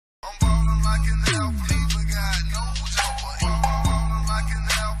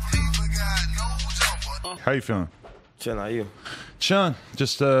How you feeling? Chillin', how you? Chillin'.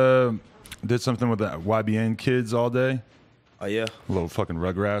 Just did something with the YBN kids all day. Oh, yeah? Little fucking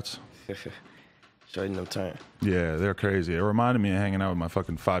Rugrats. Showing them turn. Yeah, they're crazy. It reminded me of hanging out with my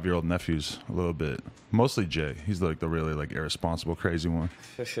fucking 5-year-old nephews a little bit. Mostly Jay. He's like the really like irresponsible, crazy one.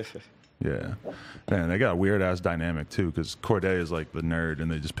 Yeah. Man, they got a weird-ass dynamic, too, because Corday is like the nerd,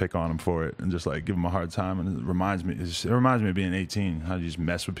 and they just pick on him for it and just like give him a hard time. And it reminds me of being 18, how you just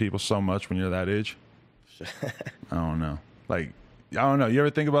mess with people so much when you're that age. I don't know. Like, I don't know. You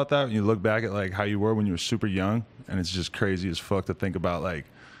ever think about that when you look back at like how you were when you were super young, and it's just crazy as fuck to think about like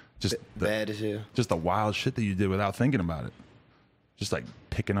just bad as hell. Just the wild shit that you did without thinking about it. Just like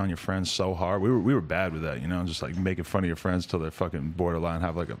picking on your friends so hard. We were bad with that, you know, just like making fun of your friends till they're fucking borderline,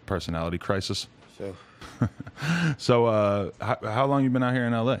 have like a personality crisis. Sure. So how long you been out here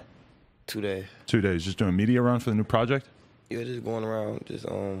in LA? 2 days. 2 days. Just doing media run for the new project? Yeah, just going around, just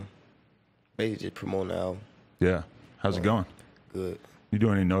basically just promoting the album. Yeah. How's it going? Good. You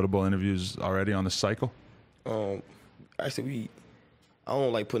doing any notable interviews already on the cycle? Actually, I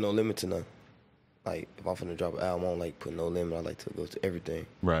don't like putting no limit to none. Like, if I'm finna drop an album, I don't like putting no limit. I like to go to everything.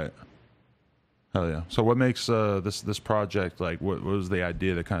 Right. Hell yeah. So what makes this project, like, what was the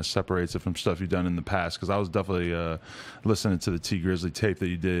idea that kind of separates it from stuff you've done in the past? Because I was definitely listening to the T Grizzly tape that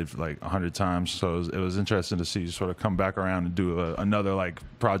you did like 100 times. So it was interesting to see you sort of come back around and do another like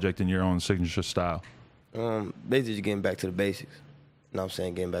project in your own signature style. Basically just getting back to the basics. You know what I'm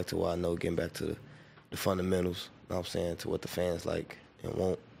saying? Getting back to what I know, getting back to the fundamentals. You know what I'm saying? To what the fans like and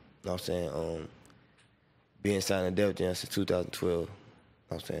want. You know what I'm saying? Being signed to Def Jam since 2012. You know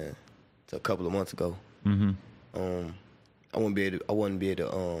what I'm saying? To a couple of months ago. Mm-hmm. I wouldn't be able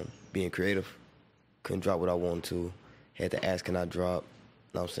to being creative. Couldn't drop what I wanted to. Had to ask, can I drop?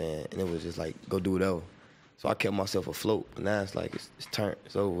 You know what I'm saying? And it was just like, go do whatever. So I kept myself afloat. But now it's like, it's turned.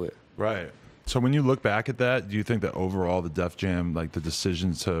 It's over with. Right. So when you look back at that, do you think that overall the Def Jam, like the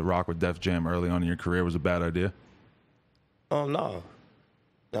decision to rock with Def Jam early on in your career was a bad idea? No. You know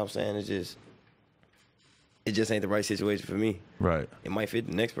what I'm saying? It just ain't the right situation for me. Right. It might fit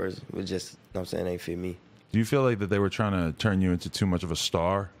the next person, but just, you know what I'm saying, it ain't fit me. Do you feel like that they were trying to turn you into too much of a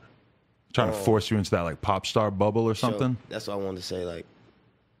star? Trying to force you into that like pop star bubble or something? So that's what I wanted to say. Like,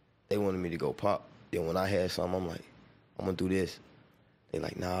 they wanted me to go pop. Then when I had something, I'm like, I'm going to do this. They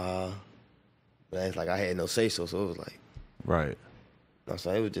like, nah. But it's like I had no say-so, so it was like. Right. You know what I'm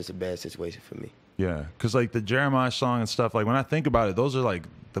saying? It was just a bad situation for me. Yeah, because like the Jeremiah song and stuff, like when I think about it, those are like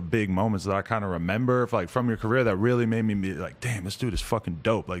the big moments that I kind of remember like from your career that really made me be like, damn, this dude is fucking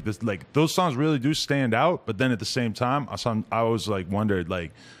dope. Like this, like those songs really do stand out. But then at the same time, I always like wondered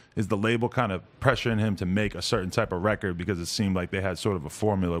like, is the label kind of pressuring him to make a certain type of record because it seemed like they had sort of a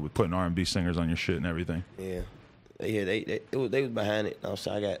formula with putting R&B singers on your shit and everything. Yeah, they was behind it. You know what I'm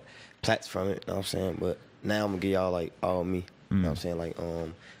saying? I got plats from it. You know what I'm saying? But now I'm gonna give y'all like all me. You know what I'm saying? Like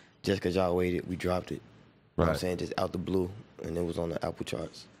just because y'all waited, we dropped it. You know what I'm saying? Just out the blue. And it was on the Apple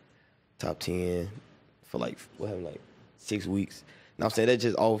charts. Top 10 for like, 6 weeks. You know what I'm saying? That's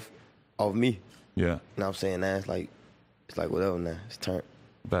just off me. Yeah. You know what I'm saying? Now it's like whatever now. It's turned.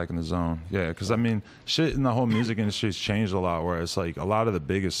 Back in the zone. Yeah, because I mean, shit in the whole music industry has changed a lot, where it's like a lot of the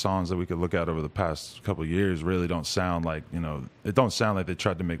biggest songs that we could look at over the past couple of years really don't sound like, you know, it don't sound like they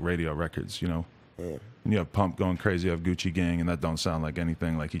tried to make radio records, you know? Yeah. And you have Pump going crazy, you have Gucci Gang, and that don't sound like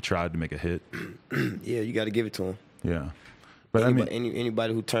anything like he tried to make a hit. Yeah, you got to give it to him. Yeah. But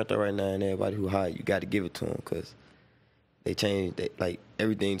anybody who turned up right now and everybody who hot, you got to give it to them because they changed. Like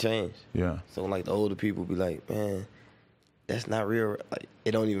everything changed. Yeah. So like the older people be like, man, that's not real. Like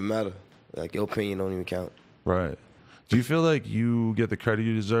it don't even matter. Like your opinion don't even count. Right. Do you feel like you get the credit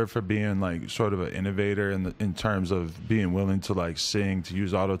you deserve for being like sort of an innovator in terms of being willing to like sing, to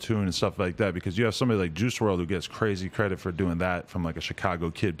use auto-tune and stuff like that? Because you have somebody like Juice WRLD who gets crazy credit for doing that from like a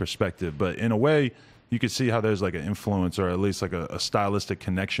Chicago kid perspective. But in a way, you could see how there's like an influence or at least like a stylistic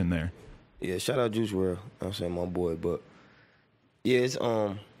connection there. Yeah, shout out Juice WRLD. I'm saying my boy, but yeah, it's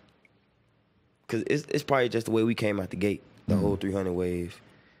cause it's probably just the way we came out the gate, the whole 300 wave.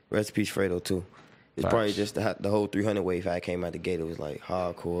 Rest in peace, Fredo too. It's probably just the whole 300 wave. How I came out the gate, it was like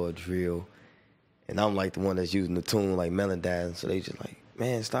hardcore drill, and I'm like the one that's using the tune like melodizing. So they just like,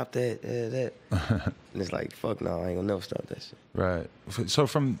 man, stop that. And it's like, fuck no, I ain't gonna never stop that shit. Right. So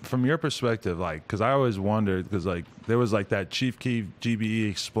from your perspective, like, because I always wondered, because like there was like that Chief Keef GBE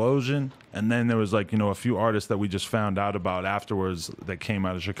explosion, and then there was like, you know, a few artists that we just found out about afterwards that came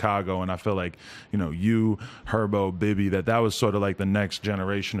out of Chicago, and I feel like, you know, you, Herbo, Bibby, that was sort of like the next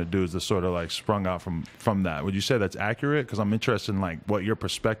generation of dudes that sort of like sprung out from that. Would you say that's accurate? Because I'm interested in like what your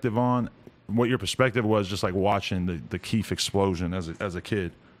perspective on what your perspective was, just like watching the Keef explosion as a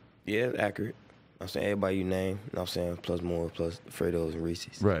kid. Yeah, it's accurate. I'm saying everybody you name, you know what I'm saying, plus more, plus Fredos and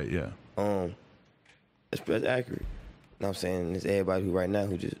Reese's. Right, yeah. It's accurate. You know what I'm saying? It's everybody who right now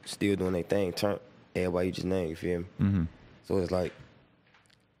who just still doing their thing, turn everybody you just named, you feel me? Mm-hmm. So it's like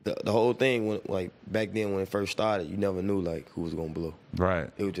the whole thing, when, like back then when it first started, you never knew like who was gonna blow. Right.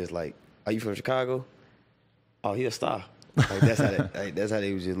 It was just like, are you from Chicago? Oh, he a star. Like that's how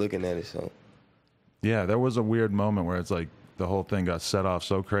they was just looking at it. So yeah, there was a weird moment where it's like the whole thing got set off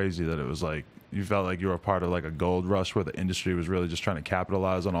so crazy that it was like you felt like you were a part of like a gold rush where the industry was really just trying to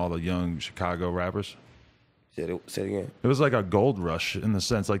capitalize on all the young Chicago rappers. Say it again. It was like a gold rush in the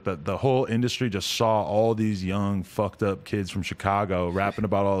sense like the whole industry just saw all these young fucked up kids from Chicago rapping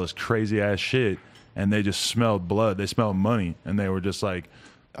about all this crazy ass shit, and they just smelled blood. They smelled money, and they were just like,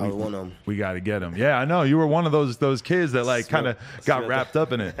 I was one of them. We got to get them. Yeah, I know. You were one of those kids that like kind of got wrapped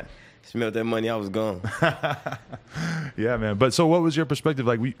up in it. Smelled that money, I was gone. Yeah, man. But so what was your perspective?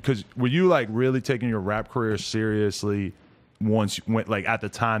 Like, because were you like really taking your rap career seriously once you went, like at the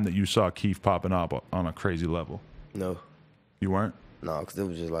time that you saw Keef popping up on a crazy level? No. You weren't? No, because it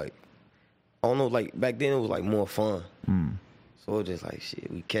was just like, I don't know, like back then it was like more fun. So it was just like,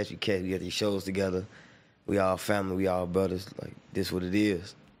 shit, we catch, we got these shows together. We all family, we all brothers. Like, this what it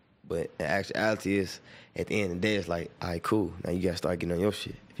is. But in actuality is, at the end of the day, it's like, all right, cool. Now you got to start getting on your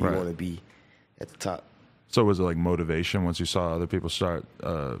shit if you want to be at the top. So was it like motivation once you saw other people start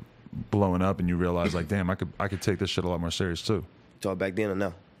blowing up and you realized like, damn, I could take this shit a lot more serious too? Talk back then or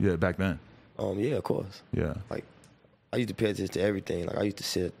now? Yeah, back then. Yeah, of course. Yeah. Like, I used to pay attention to everything. Like, I used to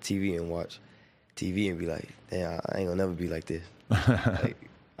sit at TV and watch TV and be like, damn, I ain't gonna never be like this. Like,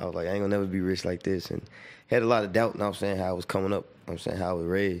 I was like, I ain't gonna never be rich like this. And had a lot of doubt, you know what I'm saying, how I was coming up. I'm saying how I was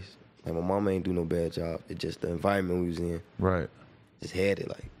raised. Like, my mama ain't do no bad job. It's just the environment we was in. Right. Just had it.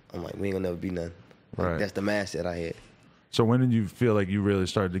 Like, I'm like, we ain't gonna never be nothing. Like, right. That's the mindset I had. So when did you feel like you really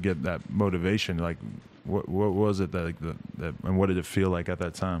started to get that motivation? Like, what was it that and what did it feel like at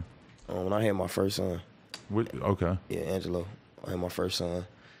that time? When I had my first son. Okay. Yeah, Angelo. I had my first son.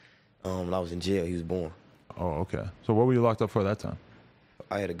 When I was in jail, he was born. Oh, okay. So what were you locked up for that time?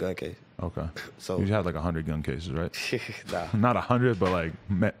 I had a gun case. Okay. So you had like 100 gun cases, right? Nah. Not 100, but like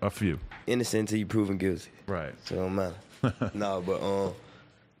a few. Innocent until you proven guilty. Right. So it don't matter. No, but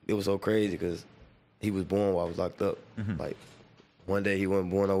it was so crazy because he was born while I was locked up. Like, one day he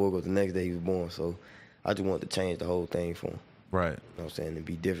wasn't born, I woke up the next day he was born. So I just wanted to change the whole thing for him. Right. You know what I'm saying? And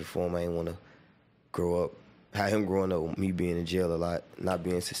be different for him. I didn't want to grow up, have him growing up with me being in jail a lot, not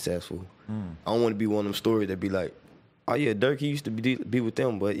being successful. I don't want to be one of them stories that be like, oh yeah, Durk, he used to be with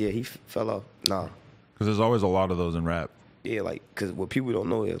them, but yeah, he fell off. Nah. Because there's always a lot of those in rap. Yeah, like, because what people don't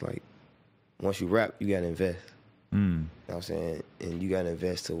know is like, once you rap, you got to invest. You know what I'm saying? And you got to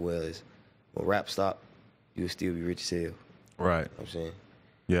invest to where when rap stop, you'll still be rich as hell. Right. You know what I'm saying?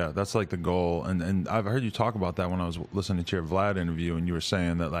 Yeah, that's like the goal. And I've heard you talk about that when I was listening to your Vlad interview, and you were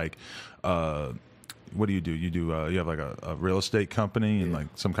saying that like, what do? You have like a real estate company and like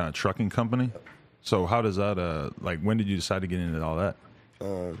some kind of trucking company. Yep. So how does that, like, when did you decide to get into all that?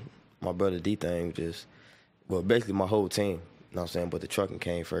 My brother D-Thing basically my whole team, you know what I'm saying? But the trucking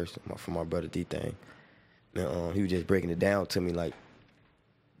came first from my brother D-Thing. And he was just breaking it down to me, like,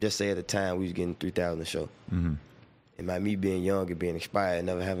 just say at the time we was getting $3,000 a show. And by me being young and being expired and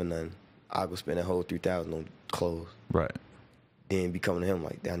never having none, I go spend that whole $3,000 on clothes. Right. Then be coming to him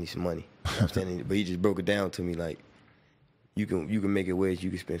like, I need some money. You know what I'm saying? But he just broke it down to me like, you can make it where you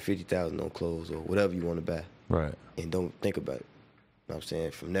can spend $50,000 on clothes or whatever you want to buy. Right. And don't think about it. You know what I'm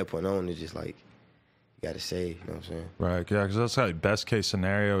saying? From that point on, it's just like, you got to save, you know what I'm saying? Right, yeah, because that's like best case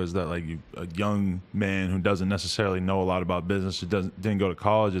scenario is that like a young man who doesn't necessarily know a lot about business, who didn't go to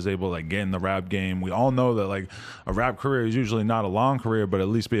college, is able to like get in the rap game. We all know that like a rap career is usually not a long career, but at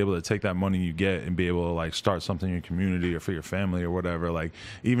least be able to take that money you get and be able to like start something in your community or for your family or whatever. Like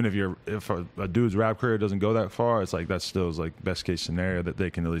even if a dude's rap career doesn't go that far, it's like that still is like best case scenario that they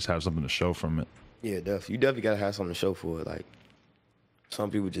can at least have something to show from it. Yeah, definitely. You definitely got to have something to show for it. Like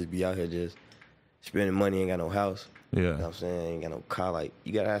some people just be out here just spending money, ain't got no house. Yeah. You know what I'm saying? Ain't got no car. Like,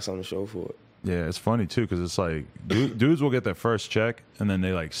 you got to have something to show for it. Yeah, it's funny, too, because it's like dudes will get their first check, and then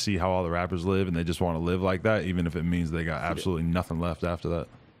they, like, see how all the rappers live, and they just want to live like that, even if it means they got absolutely nothing left after that.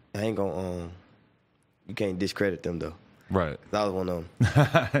 I ain't going to, you can't discredit them, though. Right. I was one of them.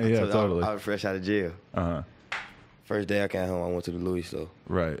 Yeah, totally. I was fresh out of jail. Uh-huh. First day I came home, I went to the Louis store.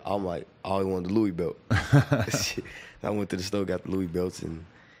 Right. I'm like, I always wanted the Louis belt. I went to the store, got the Got the Louis belts, and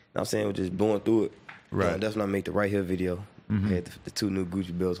you know what I'm saying, we're just going through it. Right. That's when I make the Right Here video. I had the 2 new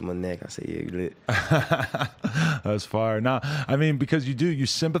Gucci belts on my neck. I said, yeah, you lit. That's fire. Now, I mean, because you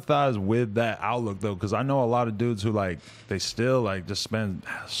sympathize with that outlook though, because I know a lot of dudes who like they still like just spend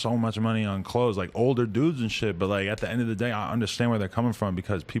so much money on clothes, like older dudes and shit. But like at the end of the day, I understand where they're coming from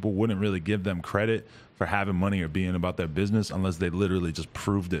because people wouldn't really give them credit for having money or being about their business unless they literally just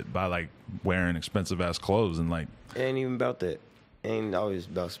proved it by like wearing expensive ass clothes and like. It ain't even about that. It ain't always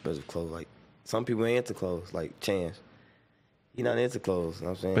about expensive clothes. Like some people ain't into clothes, like Chance. He not into clothes, you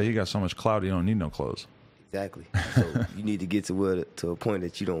know what I'm saying? But he got so much clout, he don't need no clothes. Exactly. So you need to get to a point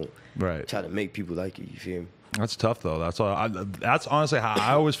that you don't try to make people like you. You feel me? That's tough though. That's honestly how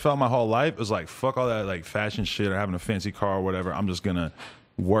I always felt my whole life. It was like fuck all that like fashion shit or having a fancy car or whatever. I'm just gonna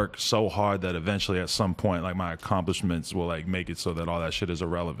work so hard that eventually at some point like my accomplishments will like make it so that all that shit is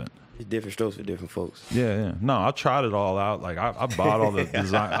irrelevant. It's different strokes for different folks. Yeah. No, I tried it all out. Like I bought all the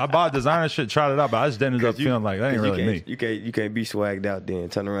design. I bought designer shit, tried it out, but I just ended up feeling like that ain't really me. You can't be swagged out there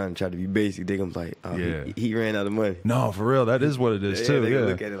and turn around and try to be basic. They gonna be like, oh, yeah, he ran out of money. No, for real, that is what it is too. They yeah,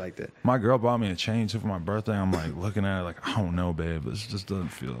 look at it like that. My girl bought me a chain too for my birthday. I'm like looking at it like I don't know, babe. This just doesn't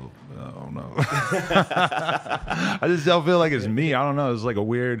feel. I don't know. I just don't feel like it's me. I don't know. It's like a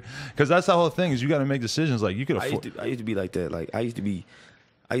weird because that's the whole thing is you got to make decisions. Like you could. I used to be like that. Like I used to be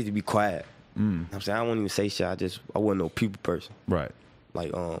quiet. I'm saying I won't even say shit. I wasn't no people person. Right.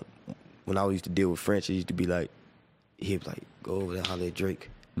 Like when I used to deal with French, it used to be like he'd be like go over there and holler at Drake,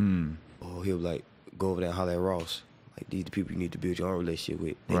 or he'll be like go over there and holler at Ross. Like these the people you need to build your own relationship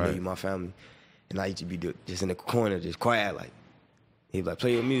with. They know you my family, and I used to be just in the corner, just quiet. Like he'd be like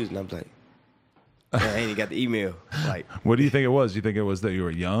play your music, and I'm like, man, I ain't even got the email. Like what do you think it was? Do you think it was that you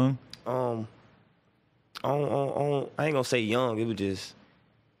were young? I ain't gonna say young. It was just.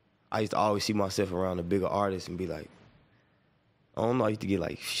 I used to always see myself around the bigger artists and be like, I don't know, I used to get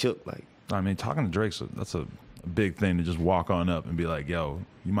like shook. Like, I mean, talking to Drake, that's a big thing to just walk on up and be like, yo,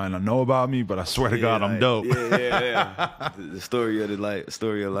 you might not know about me, but I swear to God, I'm dope. Yeah. the story of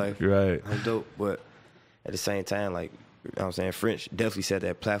life. Right. I'm dope. But at the same time, like, you know what I'm saying, French definitely set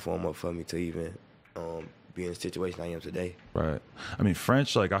that platform up for me to even be in the situation I am today. Right. I mean,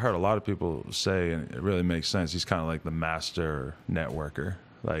 French, like I heard a lot of people say, and it really makes sense, he's kind of like the master networker.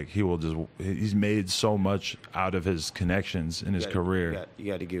 Like he's made so much out of his connections in his career.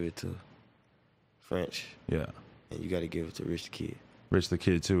 You got to give it to French. Yeah. And you got to give it to Rich the Kid. Rich the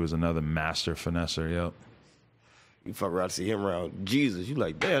Kid too is another master finesser. Yep. You fuck around to see him around Jesus. You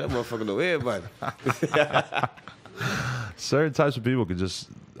like, damn, that motherfucker know everybody. Certain types of people it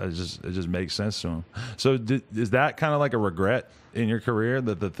just makes sense to them. So is that kind of like a regret in your career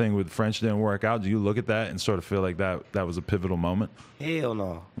that the thing with French didn't work out? Do you look at that and sort of feel like that was a pivotal moment? Hell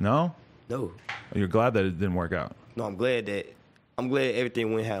no. No? No. You're glad that it didn't work out? No, I'm glad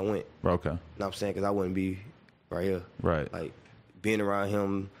everything went how it went. Okay. You know what I'm saying? Because I wouldn't be right here. Right. Like, being around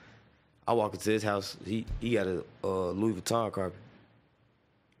him, I walk into his house, he got a Louis Vuitton carpet.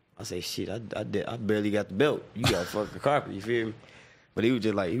 I say, shit, I barely got the belt. You got a fucking carpet, you feel me? But he was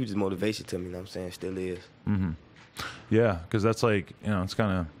just motivation to me, you know what I'm saying? Still is. Mm-hmm. Yeah, because that's like, it's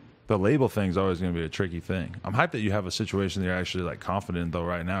kind of, the label thing's always going to be a tricky thing. I'm hyped that you have a situation that you're actually like confident though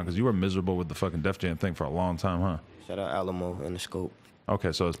right now because you were miserable with the fucking Def Jam thing for a long time, huh? Shout out Alamo and the Scope.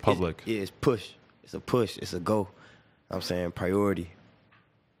 Okay, so it's public. It's push. It's a push. It's a go. You know what I'm saying? Priority.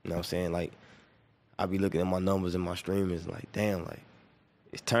 You know what I'm saying? Like, I be looking at my numbers and my streamers like, damn, like,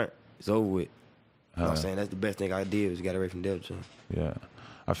 it's turned. It's over with. You know what I'm saying? That's the best thing I did was got away from Def Jam. Yeah,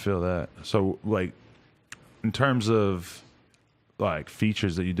 I feel that. So, like, in terms of like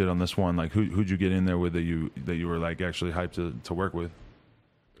features that you did on this one, like who'd you get in there with that you were like actually hyped to work with?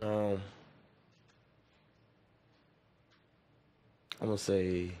 I'm gonna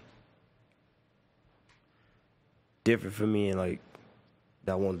say different for me and like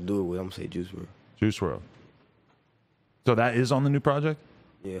that I want to do it with. I'm gonna say Juice WRLD. Juice WRLD. So that is on the new project?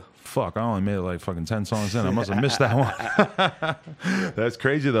 Yeah. Fuck, I only made it like fucking 10 songs in. I must have missed that one. That's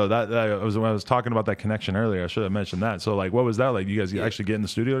crazy though. That was when I was talking about that connection earlier. I should have mentioned that. So like, what was that like? You guys actually get in the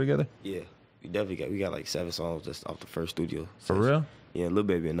studio together? Yeah, we got like 7 songs just off the first studio. For real? Yeah, Lil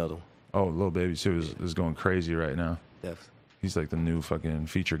Baby another one. Oh, Lil Baby too is going crazy right now. Definitely. He's like the new fucking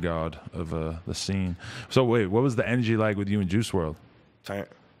feature god of the scene. So wait, what was the energy like with you and Juice WRLD?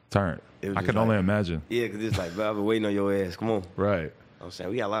 Turn. I can only imagine. Yeah, because it's like, bro, I've been waiting on your ass. Come on. Right. I'm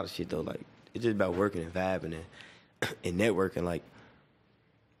saying we got a lot of shit though. Like it's just about working and vibing and networking. Like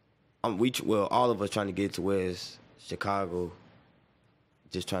all of us trying to get to where's Chicago,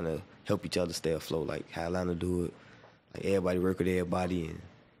 just trying to help each other stay afloat. Like how Atlanta do it. Like everybody work with everybody and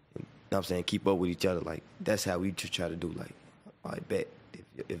you know what I'm saying keep up with each other. Like that's how we just try to do. Like I bet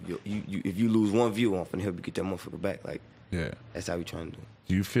if you lose one view, I'm finna help you get that motherfucker back. Like Yeah. That's how we trying to do it.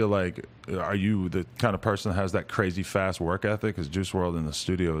 Do you feel like, are you the kind of person that has that crazy fast work ethic? Because Juice WRLD in the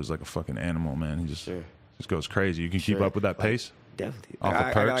studio is like a fucking animal, man. He just goes crazy. You can keep up with that pace? Definitely. Off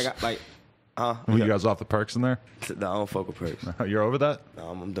the perks? You guys off the perks in there? No, I don't fuck with perks. You're over that? No,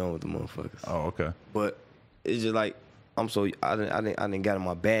 I'm done with the motherfuckers. Oh, okay. But it's just like, I didn't got in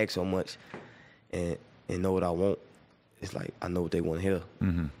my bag so much and know what I want. It's like, I know what they want to hear.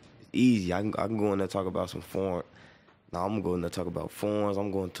 Mm-hmm. It's easy. I can go in there and talk about some foreign. Now I'm going to talk about foreigners.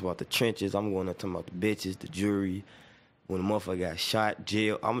 I'm going to talk about the trenches. I'm going to talk about the bitches, the jury. When the motherfucker got shot,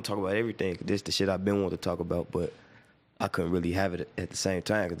 jail. I'm going to talk about everything. This is the shit I've been wanting to talk about, but I couldn't really have it at the same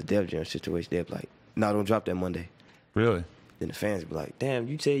time because the Def Jam situation, they're like, no, don't drop that Monday. Really? Then the fans be like, damn,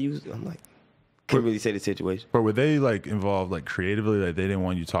 you say you... I'm like, couldn't really say the situation. But were they like involved like creatively? Like they didn't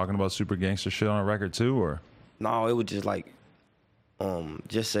want you talking about super gangster shit on a record too, or? No, it was just like,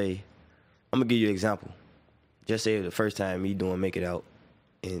 just say, I'm going to give you an example. Just say the first time me doing Make It Out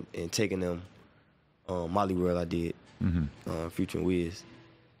and taking them Molly World I did, Future and Wiz,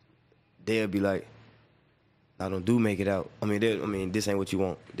 they'll be like, I don't do Make It Out. I mean, this ain't what you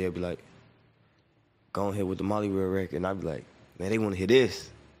want. They'll be like, go on here with the Molly World record. And I'd be like, man, they want to hear this.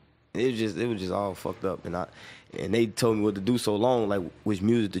 And it was just all fucked up. And they told me what to do so long, like which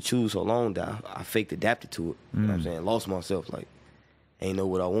music to choose so long that I faked adapted to it. You know what I'm saying? Lost myself, like, ain't know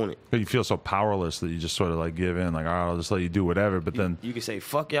what I wanted. You feel so powerless that you just sort of like give in, like, all right, I'll just let you do whatever. But then you can say,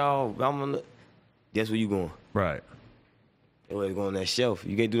 fuck y'all, guess where you going? Right. They always go on that shelf.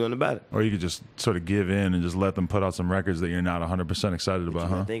 You can't do nothing about it. Or you could just sort of give in and just let them put out some records that you're not 100% excited about,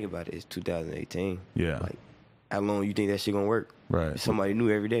 huh? Think about it. It's 2018. Yeah. Like, how long you think that shit gonna work? Right. Somebody new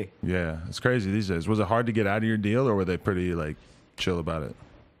every day. Yeah. It's crazy these days. Was it hard to get out of your deal, or were they pretty, like, chill about it?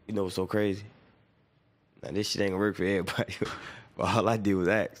 You know what's so crazy? Now, this shit ain't gonna work for everybody. But all I did was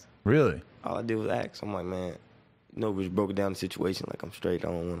ask. Really? All I did was ask. I'm like, man, you know, we just broke down the situation. Like, I'm straight. I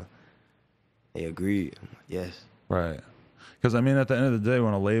don't wanna. They agreed. I'm like, yes. Right. Because, I mean, at the end of the day,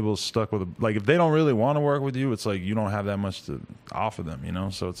 when a label's stuck with like, if they don't really want to work with you, it's like you don't have that much to offer them, you know?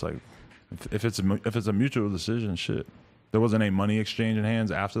 So it's like, if it's a mutual decision, shit. There wasn't any money exchange in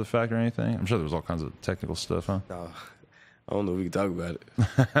hands after the fact or anything? I'm sure there was all kinds of technical stuff, huh? No, I don't know if we can talk about it.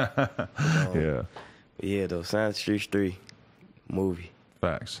 Yeah. But yeah, though, Science Street 3 movie.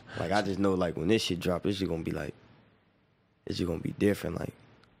 Facts. Like, I just know, like, when this shit drop, this shit gonna be like, this shit gonna be different. Like,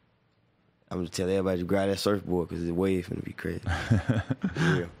 I'm gonna tell everybody to grab that surfboard because the wave finna be crazy.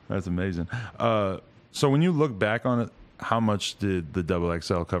 Yeah. That's amazing. So when you look back on it, how much did the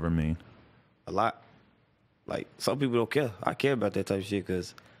XXL cover mean? A lot. Like, some people don't care. I care about that type of shit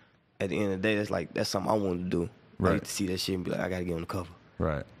because at the end of the day, that's something I wanted to do. Right. I used to see that shit and be like, I gotta get on the cover.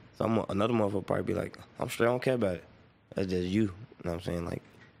 Right. So another motherfucker probably be like, I'm straight, I don't care about it. That's just you. You know what I'm saying? Like,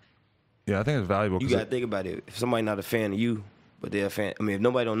 yeah, I think it's valuable. You gotta think about it. If somebody not a fan of you, but they're a fan, I mean, if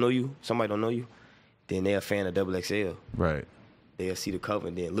nobody don't know you, somebody don't know you, then they're a fan of XXL. Right. They'll see the cover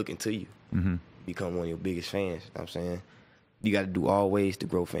and then look into you. Mm-hmm. Become one of your biggest fans. You know what I'm saying? You gotta do all ways to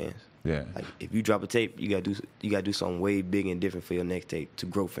grow fans. Yeah. Like, if you drop a tape, you gotta do something way big and different for your next tape to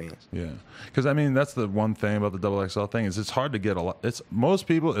grow fans. Yeah, because I mean that's the one thing about the XXL thing is it's hard to get most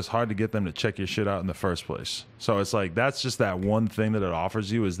people it's hard to get them to check your shit out in the first place. So it's like that's just that one thing that it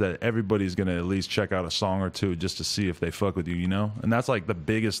offers you is that everybody's gonna at least check out a song or two just to see if they fuck with you, you know. And that's like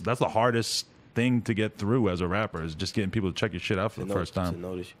that's the hardest thing to get through as a rapper is just getting people to check your shit out for the first time. To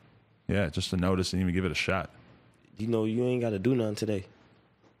notice. Yeah, just to notice and even give it a shot. You know, you ain't gotta do nothing today.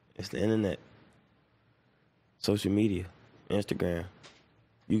 It's the internet, social media, Instagram.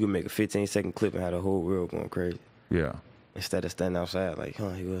 You can make a 15-second clip and have the whole world going crazy. Yeah. Instead of standing outside like,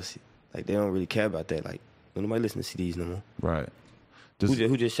 he was like they don't really care about that. Like, nobody listen to CDs no more. Right.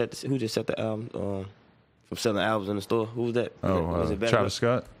 Who just shut the album from selling albums in the store? Who was that? Was it Travis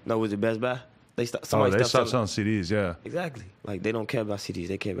Scott? No, was it Best Buy? They stopped selling CDs. Yeah. Exactly. Like they don't care about CDs.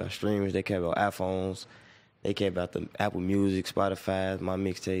 They care about streamers. They care about iPhones. They care about the Apple Music, Spotify, my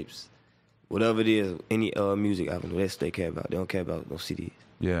mixtapes, whatever it is, any music album. That's what they care about. They don't care about no CDs.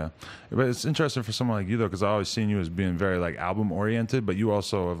 Yeah, but it's interesting for someone like you though, because I always seen you as being very like album oriented, but you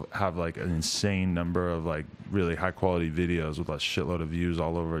also have like an insane number of like really high quality videos with a shitload of views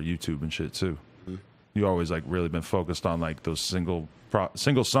all over YouTube and shit too. Mm-hmm. You always like really been focused on like those single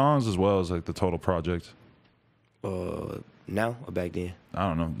songs as well as like the total project. Now or back then?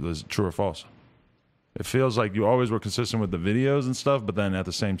 I don't know. Is it true or false? It feels like you always were consistent with the videos and stuff, but then at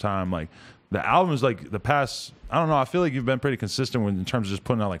the same time, like the album is like the past. I don't know. I feel like you've been pretty consistent in terms of just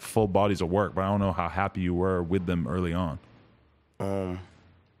putting out like full bodies of work, but I don't know how happy you were with them early on.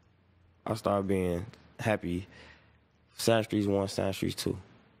 I started being happy. Side Streets 1, Side Streets 2,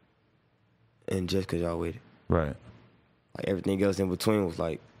 and just cause y'all waited. Right. Like everything else in between was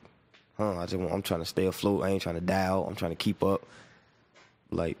like, I'm trying to stay afloat. I ain't trying to die out. I'm trying to keep up.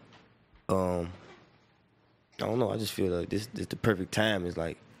 Like, I don't know. I just feel like this the perfect time. Is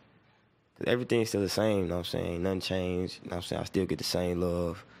like, 'cause everything's still the same. You know what I'm saying? Nothing changed. You know what I'm saying? I still get the same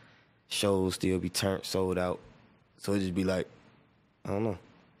love. Shows still be sold out. So it just be like, I don't know.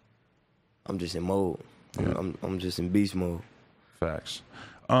 I'm just in mode. Yeah. I'm just in beast mode. Facts.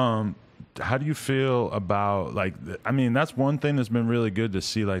 How do you feel about, like, I mean, that's one thing that's been really good to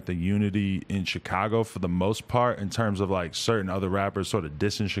see, like, the unity in Chicago for the most part in terms of, like, certain other rappers sort of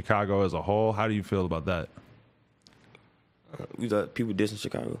dissing Chicago as a whole. How do you feel about that? You thought people dissing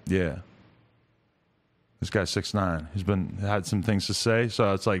Chicago? Yeah. This guy's 6ix9ine. He's had some things to say,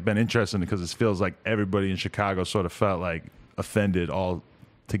 so it's like been interesting because it feels like everybody in Chicago sort of felt like offended all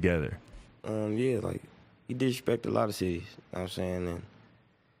together. Yeah, like he disrespected a lot of cities. You know what I'm saying? And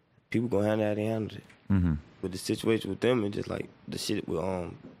people gonna handle how they handled it. Mm-hmm. But the situation with them and just like the shit with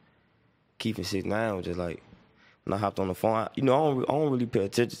Keith and 6ix9ine was just like when I hopped on the phone. I don't really pay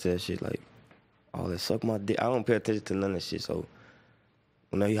attention to that shit. Like all that suck my dick. I don't pay attention to none of that shit. So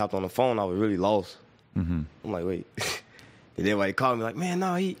when he hopped on the phone, I was really lost. Mm-hmm. I'm like, wait. And everybody called me like, man,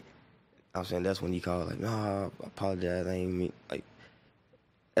 no, I'm saying that's when he called like, no, I apologize. I ain't mean like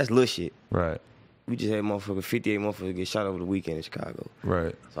that's little shit. Right. We just had 58 motherfuckers get shot over the weekend in Chicago.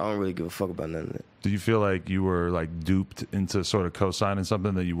 Right. So I don't really give a fuck about none of that. Do you feel like you were like duped into sort of co-signing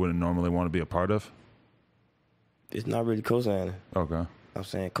something that you wouldn't normally want to be a part of? It's not really co-signing. Okay. I'm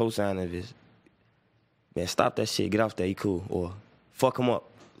saying co-signing is, man, stop that shit, get off that, he cool. Or fuck him up.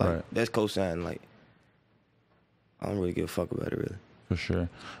 Like, right. That's co-signing. Like, I don't really give a fuck about it, really. For sure.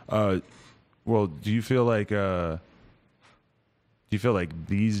 Well, do you feel like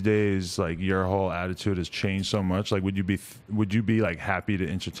these days, like your whole attitude has changed so much? Like, would you be like happy to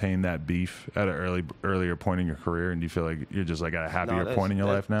entertain that beef at an earlier point in your career? And do you feel like you're just like at a happier point in your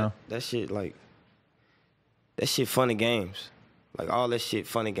life now? That shit, like, that shit fun and games. Like all that shit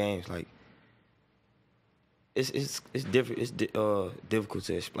fun and games. Like, it's different. It's difficult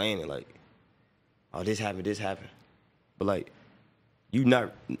to explain it. Like, oh, this happened. But like, you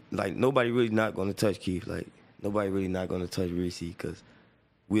not like nobody really not gonna touch Keith. Like nobody really not gonna touch Reese because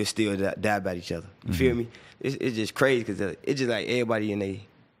we'll still die about each other. You feel me? It's just crazy because it's just like everybody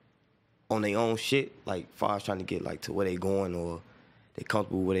on their own shit. Like far as trying to get like to where they going or they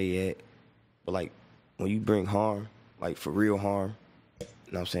comfortable where they at. But like when you bring harm, like for real harm, you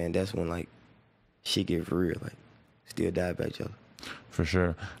know what I'm saying? That's when like shit get for real. Like still die about each other. For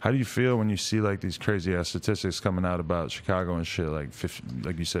sure. How do you feel when you see like these crazy ass statistics coming out about Chicago and shit? Like,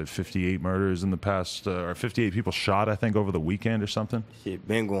 like you said, 58 murders in the past, or 58 people shot, I think, over the weekend or something. Shit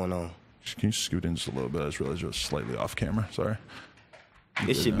been going on. Can you scoot in just a little bit? I just realized you were slightly off camera. Sorry.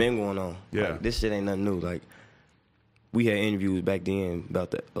 This shit been going on. Yeah. Like, this shit ain't nothing new. Like, we had interviews back then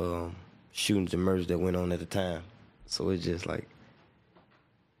about the shootings and murders that went on at the time. So it's just like,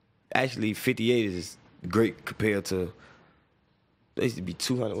 actually 58 is great compared to, there used to be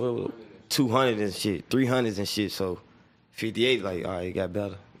 200 and shit, 300s and shit. So 58, like, all right, it got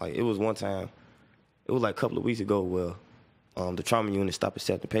better. Like, it was one time, it was like a couple of weeks ago where the trauma unit stopped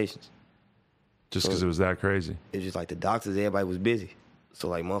accepting patients. Just because it was that crazy? It was just like the doctors, everybody was busy. So,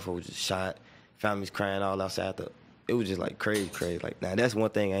 like, motherfuckers was just shot, families crying all outside. It was just, like, crazy. Like, now, that's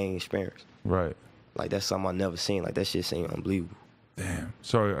one thing I ain't experienced. Right. Like, that's something I never seen. Like, that shit seemed unbelievable. Damn.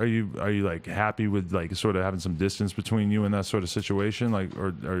 So are you like happy with like sort of having some distance between you and that sort of situation, like,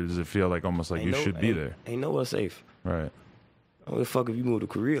 or does it feel like almost like you should be there? Ain't nowhere safe. Right. I don't give a fuck if you move to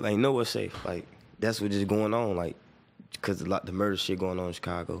Korea. Like, ain't nowhere safe. Like, that's what's just going on. Like, because the murder shit going on in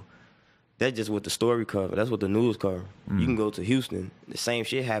Chicago. That's just what the story cover. That's what the news cover. You can go to Houston, the same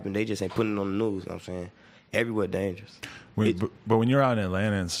shit happened. They just ain't putting it on the news. You know what I'm saying? Everywhere dangerous. But when you're out in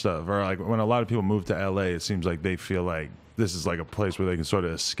Atlanta and stuff, or like when a lot of people move to LA, it seems like they feel like this is like a place where they can sort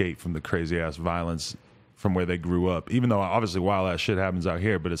of escape from the crazy ass violence from where they grew up. Even though obviously wild ass shit happens out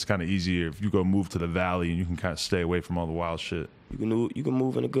here, but it's kind of easier if you go move to the valley and you can kind of stay away from all the wild shit. You can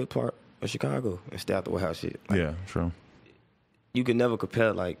move in a good part of Chicago and stay out the wild shit. Like, yeah, true. You can never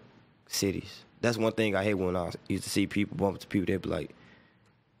compare like cities. That's one thing I hate when I used to see people bump into people. They'd be like,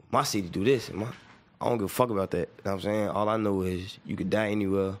 "My city do this," and I don't give a fuck about that. You know what I'm saying? All I know is you could die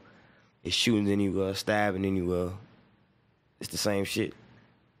anywhere, it's shootings anywhere, stabbing anywhere. It's the same shit.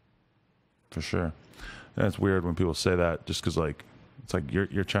 For sure. And it's weird when people say that just because, like, It's like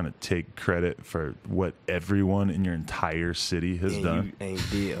you're trying to take credit for what everyone in your entire city has done. You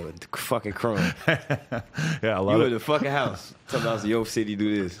ain't did a fucking crumb. Yeah, a lot You of in the fucking house. Sometimes your city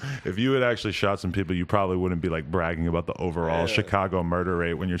do this. If you had actually shot some people, you probably wouldn't be like bragging about the overall Chicago murder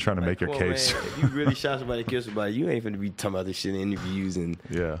rate when you're trying to make your case. Man, if you really shot somebody, killed somebody, you ain't finna be talking about this shit in interviews and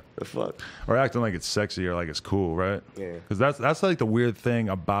the fuck. Or acting like it's sexy or like it's cool, right? Yeah. Because that's like the weird thing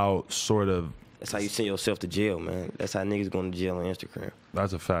about sort of. That's how you send yourself to jail, man. That's how niggas going to jail on Instagram.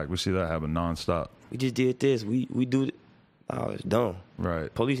 That's a fact. We see that happen nonstop. We just did this. We do it. Oh, it's dumb.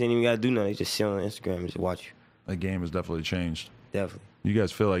 Right. Police ain't even got to do nothing. They just sit on Instagram and just watch you. The game has definitely changed. Definitely. You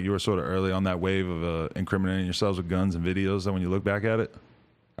guys feel like you were sort of early on that wave of incriminating yourselves with guns and videos, and when you look back at it?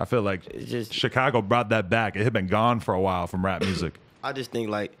 I feel like Chicago brought that back. It had been gone for a while from rap music. I just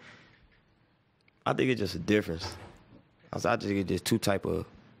think I think it's just a difference. I just think it's just two type of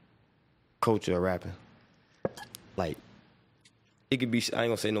culture of rapping. Like, it could be, I ain't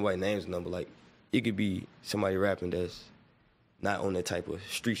gonna say nobody's names or nothing, but like, it could be somebody rapping that's not on that type of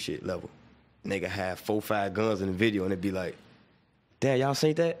street shit level. And they could have 4, 5 guns in the video and it'd be like, damn, y'all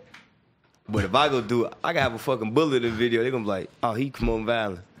seen that? But if I go do it, I can have a fucking bullet in the video. They're gonna be like, oh, he promoting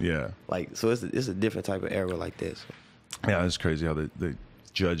violence. Yeah. Like, so it's a different type of era like this. Yeah, it's crazy how they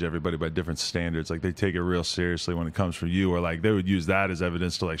judge everybody by different standards. Like, they take it real seriously when it comes from you, or like they would use that as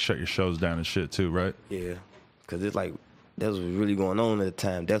evidence to like shut your shows down and shit too, right? Yeah, because it's like that was really going on at the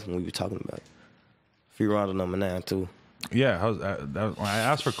time. That's when we were talking about it. Free Rondo #9 too. Yeah, when I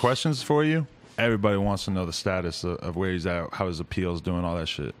asked for questions for you, everybody wants to know the status of where he's at, how his appeals doing, all that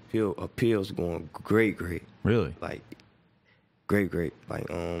shit. Appeals going great. Really? Like, great. Like,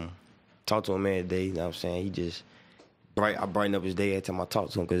 talk to him every day, you know what I'm saying? He just, I brighten up his day every time I talk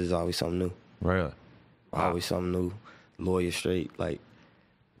to him because there's always something new. Really? Wow. Always something new. Lawyer straight. Like,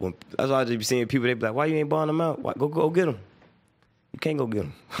 that's why I just be seeing people, they be like, why you ain't buying him out? Why, go get him. You can't go get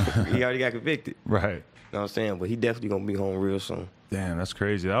him. He already got convicted. Right. You know what I'm saying? But he definitely going to be home real soon. Damn, that's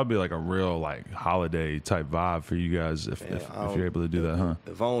crazy. That would be like a real like holiday type vibe for you guys if you're able to do that, huh?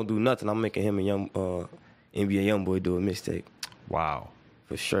 If I don't do nothing, I'm making him and NBA Youngboy do a mixtape. Wow.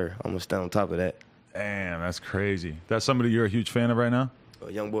 For sure. I'm going to stand on top of that. Damn, that's crazy. That's somebody you're a huge fan of right now?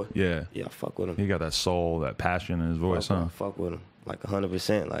 Youngboy? Yeah. Yeah, I fuck with him. He got that soul, that passion in his voice, huh? I fuck with him. Like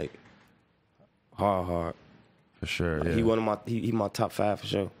 100%. Like, hard. For sure, like, yeah. He my top 5 for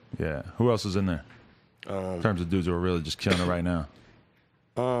sure. Yeah. Who else is in there? In terms of dudes who are really just killing it right now.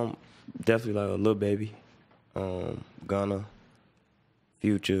 Definitely like a Lil Baby, Gunna,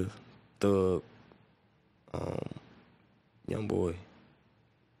 Future, Thug, Youngboy.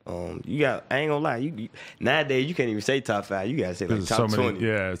 You got, I ain't gonna lie, you nowadays you can't even say top 5. You gotta say like top 20.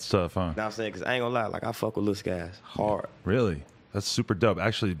 Yeah, it's tough, huh? Now I'm saying, cause I ain't gonna lie, like I fuck with Lil guys hard. Really? That's super dope.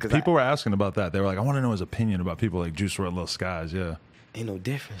 Actually, people were asking about that. They were like, I want to know his opinion about people like Juice WRLD and Lil Skies. Yeah. Ain't no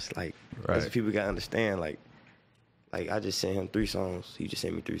difference. Like, right. That's what people gotta understand. Like I just sent him 3 songs. He just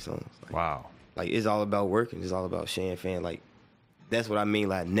sent me 3 songs. Like, wow. Like, it's all about working. It's all about sharing fan. Like, that's what I mean.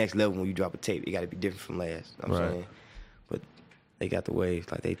 Like, next level when you drop a tape, it got to be different from last. You know what I'm saying? But they got the waves.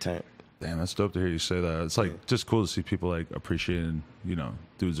 Like, they turned. Damn, that's dope to hear you say that. It's like just cool to see people like appreciating,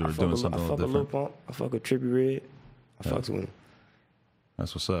 dudes that are doing something a little different. I fuck with Lil Pump. I fuck with Trippie Redd. I fucks with him.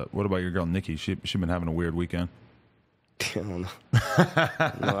 That's what's up. What about your girl Nikki? She been having a weird weekend. I don't know.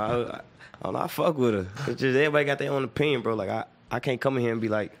 I don't know. I fuck with her. It's just everybody got their own opinion, bro. Like I can't come in here and be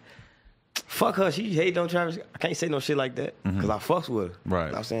like, fuck her. She hate on Travis. I can't say no shit like that because I fucks with her. Right. You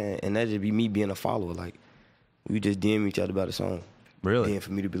know what I'm saying? And that just be me being a follower. Like, we just DM each other about a song. Really? Then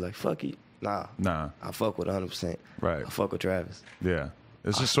for me to be like, fuck it. Nah. I fuck with 100%. Right. I fuck with Travis. Yeah.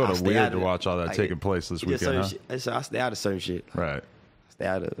 It's just sort of weird to watch all that like taking place this weekend, huh? I stay out of certain shit. Right. Stay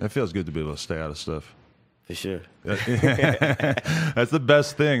out of. It feels good to be able to stay out of stuff. For sure. That's the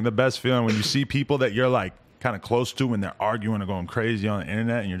best thing, the best feeling when you see people that you're like kind of close to and they're arguing or going crazy on the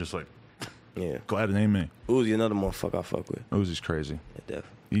internet and you're just like, yeah, glad it ain't me. Uzi, another motherfucker I fuck with. Uzi's crazy. Yeah,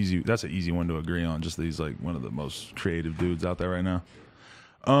 definitely. Easy. That's an easy one to agree on. Just these like one of the most creative dudes out there right now.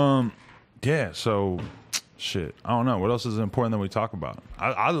 Yeah. So, shit. I don't know what else is important that we talk about.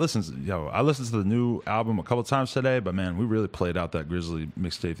 I listened to the new album a couple times today, but man, we really played out that Grizzly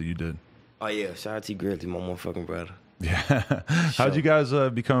mixtape that you did. Oh yeah, shout out to Grizzly, my motherfucking brother. Yeah. How'd you guys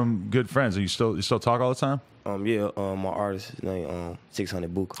become good friends? Are you still talk all the time? Yeah. My artist, his name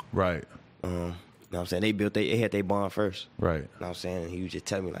 600 Book. Right. You know what I'm saying? They had their bond first. Right. You know what I'm saying? And he was just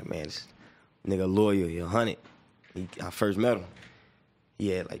telling me like, man, this nigga lawyer, he 100. I first met him. He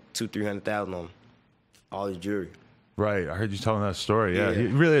had like 200,000-300,000 on him. All his jewelry. Right. I heard you telling that story. Yeah. He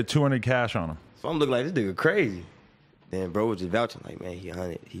really had 200 cash on him. So I'm looking like, this nigga crazy. Then bro was just vouching like, man, he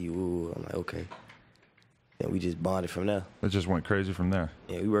 100. I'm like, okay. and we just bonded from there. It just went crazy from there.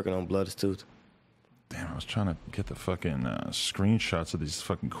 Yeah, we working on Blood is Tooth. Damn, I was trying to get the fucking screenshots of these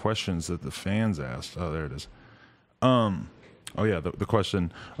fucking questions that the fans asked. Oh, there it is. Oh yeah, the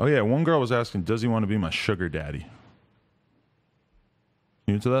question. Oh yeah, one girl was asking, does he want to be my sugar daddy?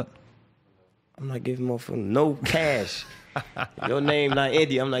 You into that? I'm not giving motherfucker no cash. Your name not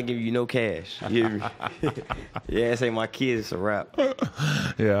Eddie, I'm not giving you no cash. You hear me? Yeah, say my kids, it's a wrap.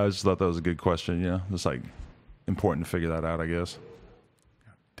 Yeah, I just thought that was a good question. Yeah, it's like important to figure that out, I guess.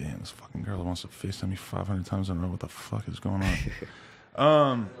 God damn, this fucking girl wants to FaceTime me 500 times. I don't know what the fuck is going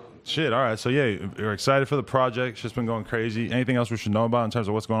on. Shit. All right. So yeah, you're excited for the project. It's just been going crazy. Anything else we should know about in terms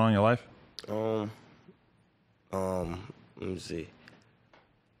of what's going on in your life? Let me see.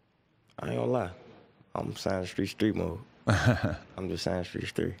 I ain't gonna lie. I'm signing street mode. I'm just signing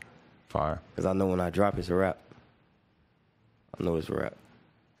street. Fire. Because I know when I drop, it's a wrap. I know it's a wrap.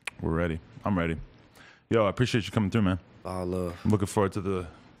 We're ready. I'm ready. Yo, I appreciate you coming through, man. All love. I'm looking forward to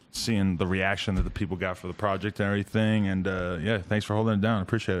seeing the reaction that the people got for the project and everything. And yeah, thanks for holding it down.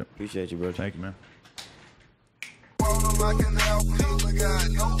 Appreciate it. Appreciate you, bro. Thank you, man.